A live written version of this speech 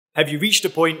Have you reached a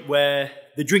point where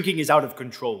the drinking is out of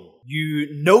control?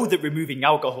 You know that removing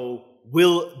alcohol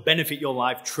will benefit your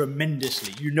life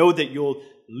tremendously. You know that you'll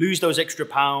lose those extra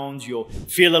pounds, you'll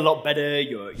feel a lot better,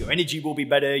 your energy will be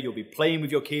better, you'll be playing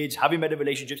with your kids, having better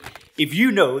relationships. If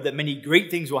you know that many great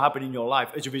things will happen in your life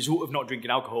as a result of not drinking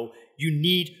alcohol, you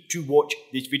need to watch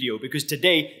this video, because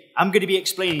today I'm going to be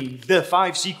explaining the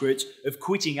 5 secrets of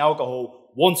quitting alcohol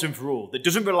once and for all. That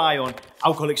doesn't rely on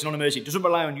Alcoholics Anonymous, it doesn't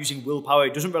rely on using willpower,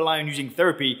 it doesn't rely on using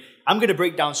therapy. I'm going to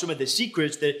break down some of the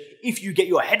secrets that if you get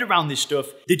your head around this stuff,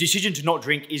 the decision to not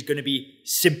drink is going to be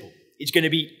simple. It's going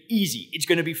to be easy. It's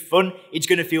going to be fun. It's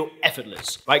going to feel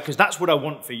effortless, right? Because that's what I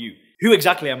want for you. Who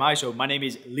exactly am I? So my name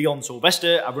is Leon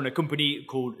Sylvester. I run a company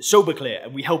called Sober Clear,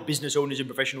 and we help business owners and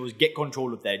professionals get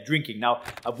control of their drinking. Now,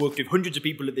 I've worked with hundreds of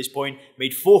people at this point,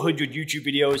 made 400 YouTube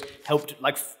videos, helped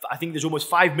I think there's almost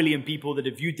 5 million people that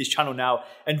have viewed this channel now.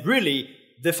 And really,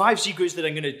 the 5 secrets that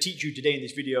I'm going to teach you today in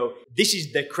this video, this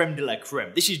is the creme de la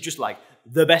creme. This is just like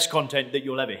the best content that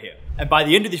you'll ever hear. And by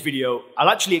the end of this video, I'll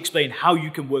actually explain how you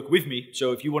can work with me.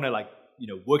 So if you want to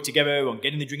work together on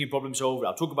getting the drinking problem solved,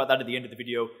 I'll talk about that at the end of the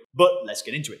video, but let's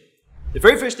get into it. The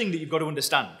very first thing that you've got to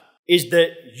understand is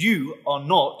that you are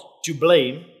not to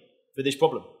blame for this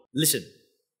problem. Listen,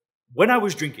 when I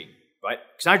was drinking, right,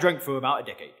 because I drank for about a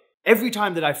decade, every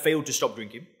time that I failed to stop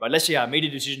drinking, right, let's say I made a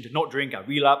decision to not drink, I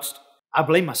relapsed, I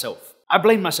blamed myself. I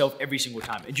blamed myself every single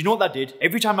time. And do you know what that did?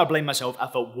 Every time I blamed myself, I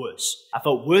felt worse. I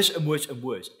felt worse and worse and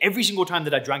worse. Every single time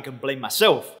that I drank and blamed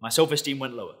myself, my self-esteem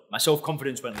went lower. My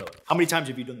self-confidence went lower. How many times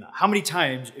have you done that? How many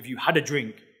times have you had a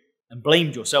drink and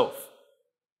blamed yourself?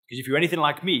 Because if you're anything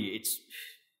like me, it's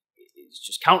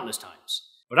just countless times.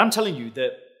 But I'm telling you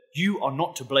that you are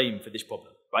not to blame for this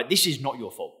problem, right? This is not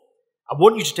your fault. I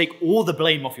want you to take all the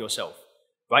blame off yourself,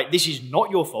 right? This is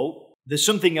not your fault. There's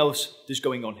something else that's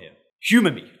going on here.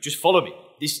 Humor me, just follow me.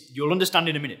 You'll understand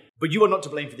in a minute. But you are not to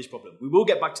blame for this problem. We will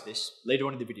get back to this later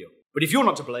on in the video. But if you're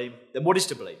not to blame, then what is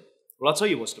to blame? Well, I'll tell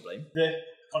you what's to blame. The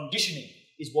conditioning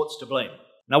is what's to blame.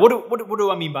 Now, what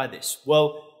do I mean by this?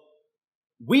 Well,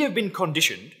 we have been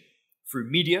conditioned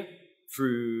through media,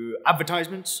 through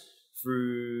advertisements,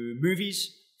 through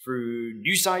movies, through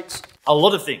news sites, a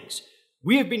lot of things.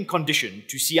 We have been conditioned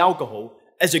to see alcohol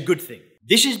as a good thing.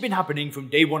 This has been happening from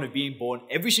day one of being born.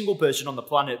 Every single person on the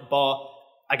planet, bar,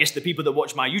 I guess, the people that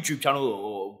watch my YouTube channel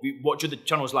or watch other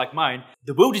channels like mine,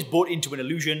 the world is bought into an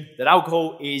illusion that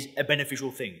alcohol is a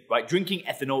beneficial thing, right? Drinking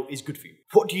ethanol is good for you.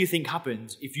 What do you think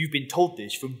happens if you've been told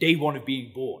this from day one of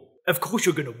being born? Of course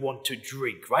you're going to want to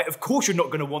drink, right? Of course you're not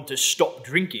going to want to stop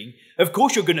drinking. Of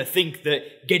course you're going to think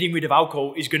that getting rid of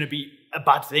alcohol is going to be a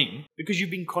bad thing because you've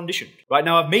been conditioned. Right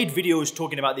now, I've made videos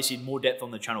talking about this in more depth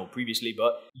on the channel previously,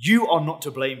 but you are not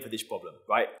to blame for this problem,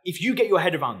 right? If you get your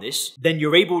head around this, then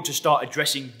you're able to start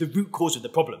addressing the root cause of the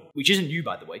problem, which isn't you,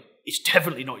 by the way. It's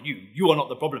definitely not you. You are not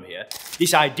the problem here.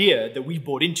 This idea that we've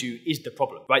bought into is the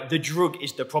problem, right? The drug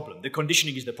is the problem. The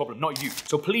conditioning is the problem, not you.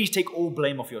 So please take all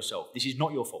blame off yourself. This is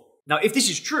not your fault. Now, if this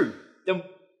is true, then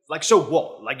so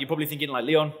what? You're probably thinking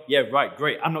Leon, yeah, right,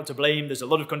 great. I'm not to blame. There's a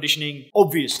lot of conditioning,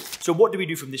 obviously. So what do we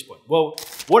do from this point? Well,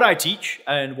 what I teach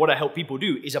and what I help people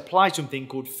do is apply something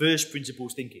called first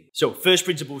principles thinking. So first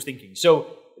principles thinking. So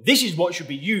this is what should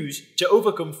be used to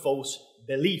overcome false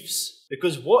beliefs.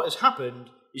 Because what has happened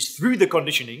is through the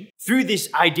conditioning, through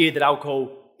this idea that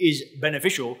alcohol is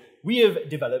beneficial, we have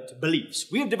developed beliefs.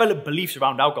 We have developed beliefs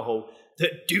around alcohol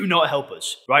that do not help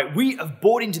us, right? We have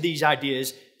bought into these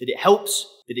ideas that it helps,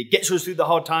 that it gets us through the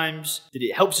hard times, that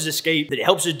it helps us escape, that it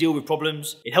helps us deal with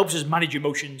problems, it helps us manage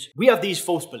emotions. We have these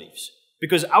false beliefs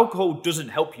because alcohol doesn't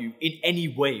help you in any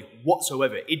way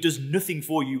whatsoever. It does nothing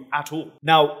for you at all.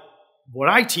 Now, what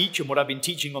I teach and what I've been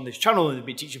teaching on this channel and I've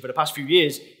been teaching for the past few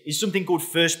years is something called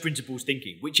first principles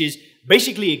thinking, which is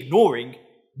basically ignoring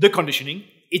the conditioning.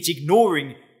 It's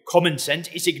ignoring common sense,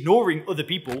 it's ignoring other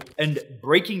people and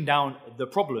breaking down the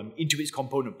problem into its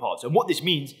component parts. And what this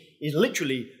means is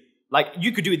literally,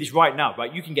 you could do this right now,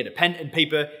 right? You can get a pen and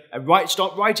paper and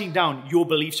start writing down your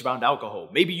beliefs around alcohol.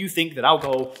 Maybe you think that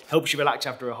alcohol helps you relax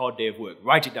after a hard day of work.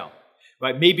 Write it down,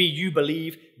 right? Maybe you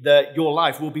believe that your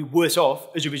life will be worse off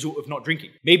as a result of not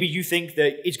drinking. Maybe you think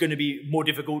that it's going to be more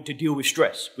difficult to deal with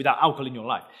stress without alcohol in your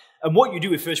life. And what you do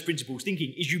with first principles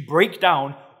thinking is you break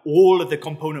down all of the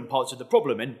component parts of the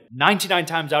problem, and 99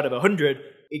 times out of 100,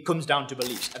 it comes down to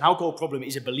beliefs. An alcohol problem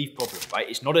is a belief problem, right?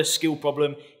 It's not a skill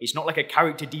problem. It's not like a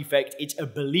character defect. It's a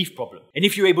belief problem. And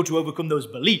if you're able to overcome those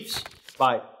beliefs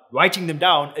by writing them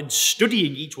down and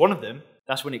studying each one of them,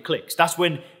 that's when it clicks. That's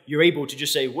when you're able to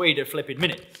just say, wait a flipping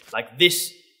minute.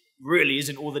 This really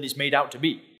isn't all that it's made out to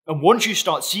be. And once you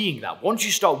start seeing that, once you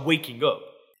start waking up,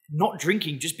 not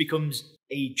drinking just becomes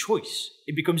a choice.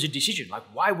 It becomes a decision. Like,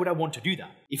 why would I want to do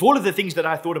that? If all of the things that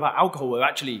I thought about alcohol were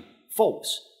actually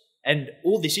false, and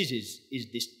all this is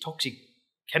this toxic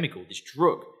chemical, this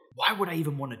drug, why would I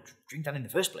even want to drink that in the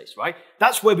first place, right?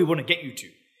 That's where we want to get you to.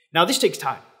 Now, this takes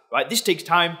time, right? This takes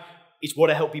time. It's what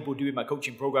I help people do in my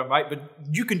coaching program, right? But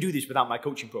you can do this without my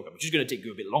coaching program. It's just going to take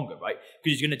you a bit longer, right?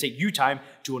 Because it's going to take you time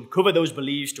to uncover those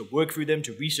beliefs, to work through them,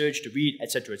 to research, to read,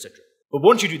 etc., etc. But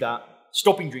once you do that,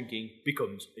 stopping drinking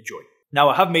becomes a joy. Now,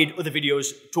 I have made other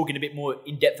videos talking a bit more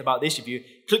in depth about this. If you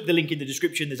click the link in the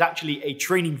description, there's actually a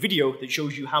training video that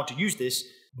shows you how to use this.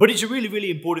 But it's a really, really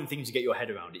important thing to get your head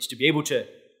around. It's to be able to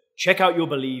check out your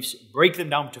beliefs, break them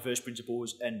down to first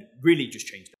principles, and really just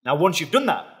change them. Now, once you've done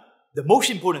that, the most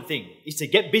important thing is to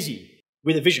get busy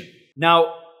with a vision.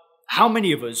 Now, how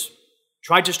many of us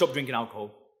try to stop drinking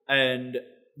alcohol and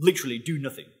literally do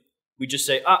nothing? We just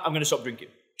say, I'm going to stop drinking.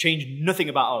 Change nothing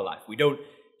about our life. We don't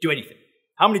do anything.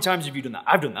 How many times have you done that?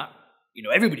 I've done that. You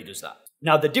know, everybody does that.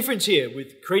 Now, the difference here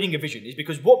with creating a vision is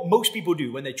because what most people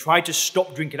do when they try to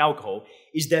stop drinking alcohol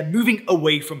is they're moving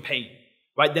away from pain,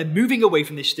 right? They're moving away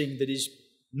from this thing that is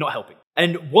not helping.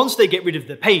 And once they get rid of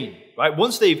the pain, right?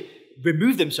 Once they've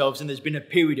removed themselves and there's been a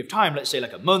period of time, let's say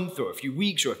like a month or a few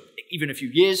weeks or even a few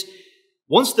years,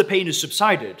 once the pain has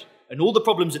subsided and all the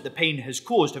problems that the pain has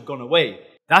caused have gone away,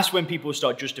 that's when people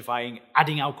start justifying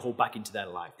adding alcohol back into their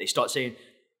life. They start saying,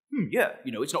 yeah,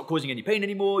 you know, it's not causing any pain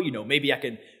anymore. You know, maybe I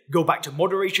can go back to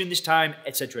moderation this time,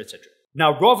 etc., etc.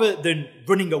 Now, rather than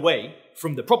running away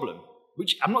from the problem,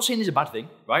 which I'm not saying is a bad thing,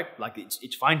 right? Like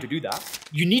it's fine to do that.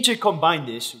 You need to combine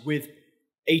this with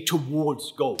a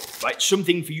towards goal, right?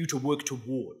 Something for you to work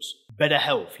towards. Better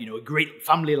health, you know, a great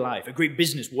family life, a great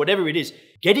business, whatever it is.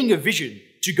 Getting a vision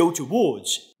to go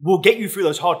towards will get you through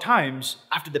those hard times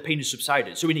after the pain has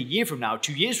subsided. So in a year from now,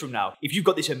 2 years from now, if you've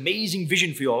got this amazing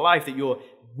vision for your life that you're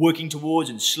working towards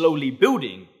and slowly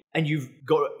building, and you've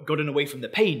gotten away from the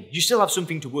pain, you still have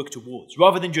something to work towards,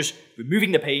 rather than just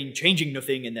removing the pain, changing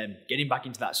nothing, and then getting back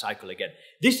into that cycle again.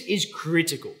 This is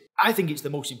critical. I think it's the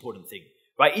most important thing,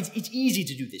 right? It's easy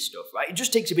to do this stuff, right? It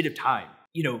just takes a bit of time.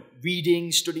 You know,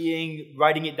 reading, studying,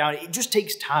 writing it down, it just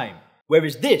takes time.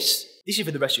 Whereas this is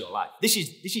for the rest of your life. This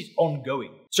is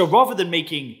ongoing. So rather than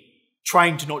making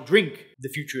trying to not drink the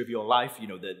future of your life, you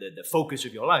know, the focus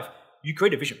of your life, you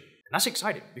create a vision. And that's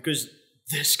exciting because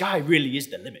the sky really is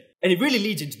the limit. And it really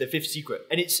leads into the fifth secret.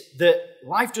 And it's that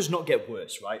life does not get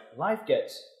worse, right? Life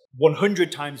gets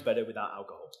 100 times better without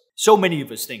alcohol. So many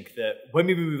of us think that when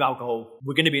we remove alcohol,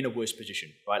 we're going to be in a worse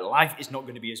position, right? Life is not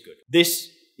going to be as good. This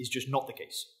is just not the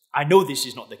case. I know this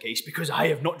is not the case because I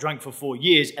have not drank for 4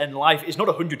 years and life is not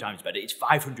 100 times better, it's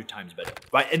 500 times better,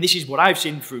 right? And this is what I've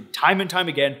seen through time and time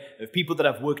again of people that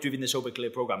I've worked with in the Sober Clear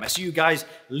program. I see you guys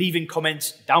leaving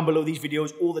comments down below these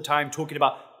videos all the time, talking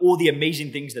about all the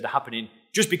amazing things that are happening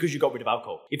just because you got rid of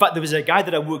alcohol. In fact, there was a guy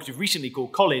that I worked with recently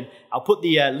called Colin. I'll put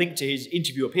the link to his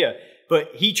interview up here, but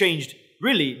he changed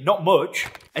really not much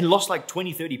and lost like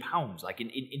 20, 30 pounds like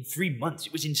in 3 months.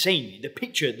 It was insane. The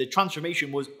picture, the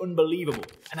transformation was unbelievable.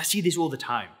 And I see this all the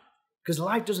time because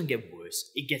life doesn't get worse,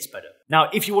 it gets better.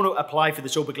 Now, if you want to apply for the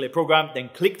Sober Clear program,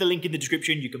 then click the link in the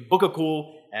description. You can book a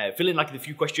call, fill in like a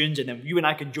few questions, and then you and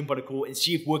I can jump on a call and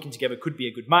see if working together could be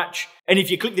a good match. And if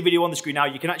you click the video on the screen now,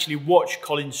 you can actually watch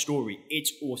Colin's story.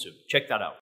 It's awesome. Check that out.